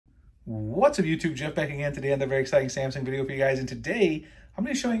What's up YouTube, Jeff back again today on the very exciting Samsung video for you guys. And today I'm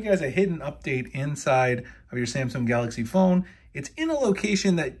going to show you guys a hidden update inside of your Samsung Galaxy phone. It's in a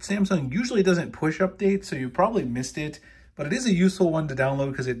location that Samsung usually doesn't push updates, so you probably missed it, but it is a useful one to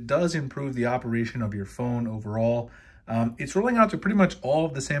download because it does improve the operation of your phone overall. It's rolling out to pretty much all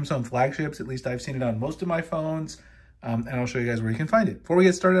of the Samsung flagships, at least I've seen it on most of my phones, and I'll show you guys where you can find it. Before we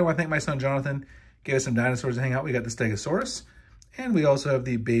get started, I want to thank my son Jonathan. Gave us some dinosaurs to hang out. We got the Stegosaurus. And we also have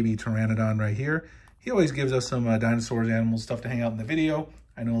the baby Pteranodon right here. He always gives us some dinosaurs, animals, stuff to hang out in the video.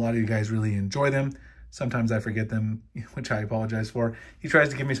 I know a lot of you guys really enjoy them. Sometimes I forget them, which I apologize for. He tries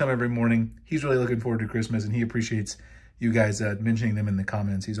to give me some every morning. He's really looking forward to Christmas, and he appreciates you guys mentioning them in the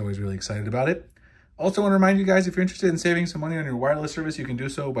comments. He's always really excited about it. Also want to remind you guys, if you're interested in saving some money on your wireless service, you can do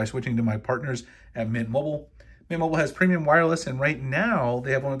so by switching to my partners at Mint Mobile. Mint Mobile has premium wireless, and right now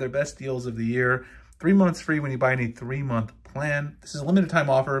they have one of their best deals of the year. 3 months free when you buy any 3-month plan. This is a limited time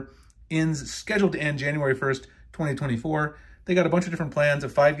offer, scheduled to end January 1st, 2024. They got a bunch of different plans, a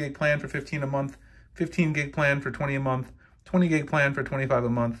 5 gig plan for $15 a month, 15 gig plan for $20 a month, 20 gig plan for $25 a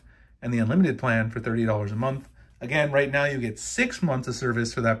month, and the unlimited plan for $30 a month. Again, right now you get 6 months of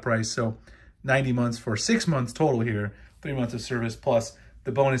service for that price, so 90 months for 6 months total here, 3 months of service plus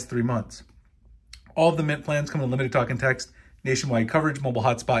the bonus 3 months. All of the Mint plans come with limited talk and text, nationwide coverage, mobile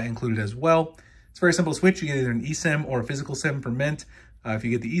hotspot included as well. It's very simple to switch. You get either an eSIM or a physical SIM for Mint. If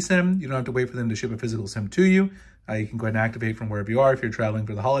you get the eSIM, you don't have to wait for them to ship a physical SIM to you. You can go ahead and activate from wherever you are if you're traveling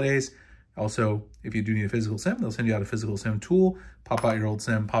for the holidays. Also, if you do need a physical SIM, they'll send you out a physical SIM tool. Pop out your old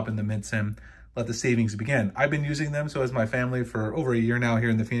SIM, pop in the Mint SIM, let the savings begin. I've been using them, so has my family, for over a year now here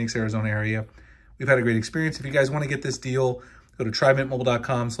in the Phoenix, Arizona area. We've had a great experience. If you guys want to get this deal, go to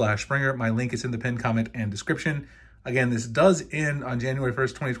trymintmobile.com/Springer. My link is in the pinned comment and description. Again, this does end on January 1st,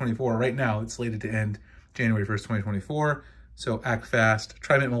 2024. Right now, it's slated to end January 1st, 2024. So act fast.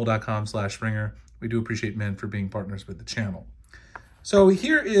 trymintmobile.com/Springer. We do appreciate Mint for being partners with the channel. So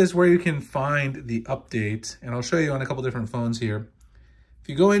here is where you can find the update, and I'll show you on a couple different phones here. If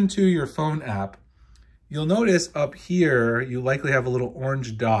you go into your phone app, you'll notice up here, you likely have a little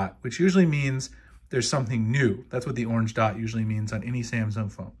orange dot, which usually means there's something new. That's what the orange dot usually means on any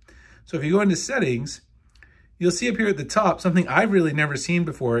Samsung phone. So if you go into settings, you'll see up here at the top something I've really never seen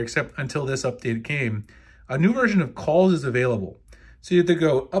before, except until this update came. A new version of calls is available. So you have to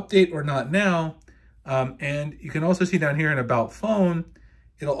go update or not now. And you can also see down here in About Phone,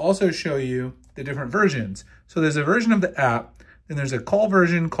 it'll also show you the different versions. So there's a version of the app, then there's a call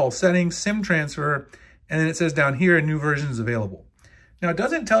version, call settings, SIM transfer, and then it says down here, a new version is available. Now it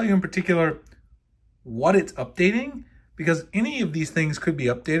doesn't tell you in particular what it's updating, because any of these things could be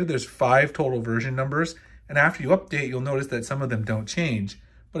updated. There's 5 total version numbers. And after you update, you'll notice that some of them don't change.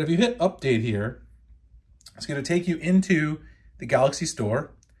 But if you hit update here, it's going to take you into the Galaxy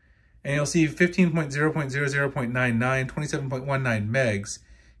Store, and you'll see 15.0.00.99, 27.19 megs.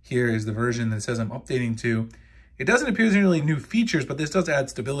 Here is the version that says I'm updating to. It doesn't appear there's any really new features, but this does add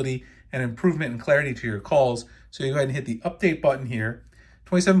stability and improvement and clarity to your calls. So you go ahead and hit the update button here,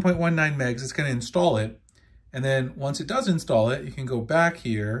 27.19 megs, it's going to install it. And then once it does install it, you can go back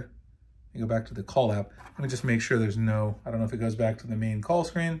here. You go back to the call app. Let me just make sure there's no, I don't know if it goes back to the main call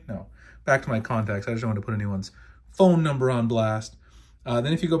screen. No, back to my contacts. I just don't want to put anyone's phone number on blast. Then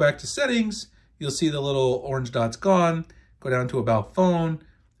if you go back to settings, you'll see the little orange dot's gone. Go down to About Phone,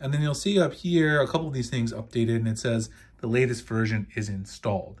 and then you'll see up here a couple of these things updated, and it says the latest version is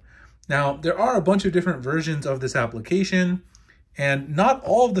installed. Now, there are a bunch of different versions of this application, and not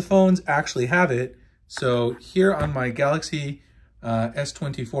all of the phones actually have it. So here on my Galaxy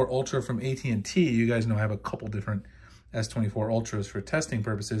S24 Ultra from AT&T. You guys know I have a couple different S24 Ultras for testing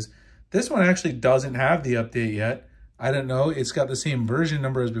purposes. This one actually doesn't have the update yet. I don't know. It's got the same version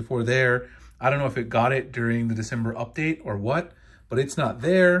number as before there. I don't know if it got it during the December update or what, but it's not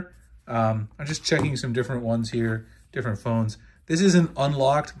there. I'm just checking some different ones here, different phones. This is an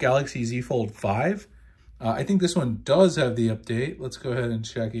unlocked Galaxy Z Fold 5. I think this one does have the update. Let's go ahead and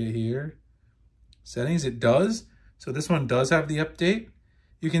check it here. Settings, it does. So this one does have the update.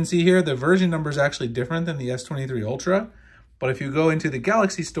 You can see here the version number is actually different than the S23 Ultra, but if you go into the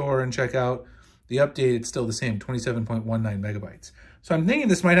Galaxy Store and check out the update, it's still the same, 27.19 megabytes. So I'm thinking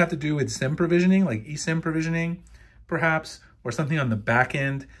this might have to do with SIM provisioning, like eSIM provisioning, perhaps, or something on the back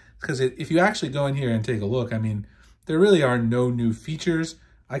end. Because if you actually go in here and take a look, I mean, there really are no new features.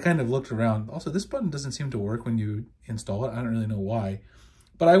 I kind of looked around. Also, this button doesn't seem to work when you install it. I don't really know why.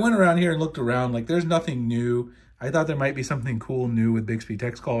 But I went around here and looked around, like there's nothing new. I thought there might be something cool new with Bixby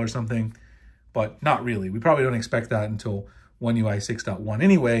Text Call or something, but not really. We probably don't expect that until One UI 6.1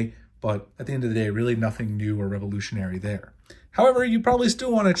 anyway, but at the end of the day, really nothing new or revolutionary there. However, you probably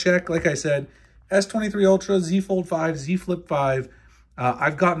still want to check, like I said, S23 Ultra, Z Fold 5, Z Flip 5.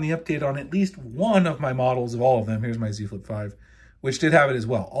 I've gotten the update on at least one of my models of all of them. Here's my Z Flip 5, which did have it as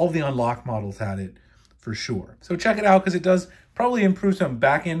well. All of the unlocked models had it for sure. So check it out because it does probably improve some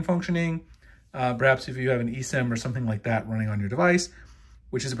back-end functioning. Perhaps if you have an eSIM or something like that running on your device,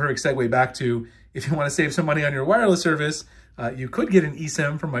 which is a perfect segue back to if you want to save some money on your wireless service, you could get an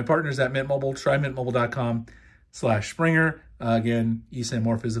eSIM from my partners at Mint Mobile. Try mintmobile.com/Springer. Again, eSIM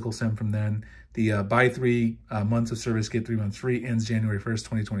or physical SIM from them. The buy 3 months of service, get 3 months free ends January 1st,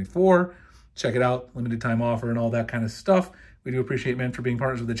 2024. Check it out. Limited time offer and all that kind of stuff. We do appreciate Mint for being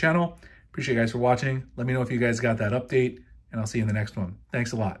partners with the channel. Appreciate you guys for watching. Let me know if you guys got that update, and I'll see you in the next one.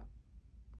 Thanks a lot.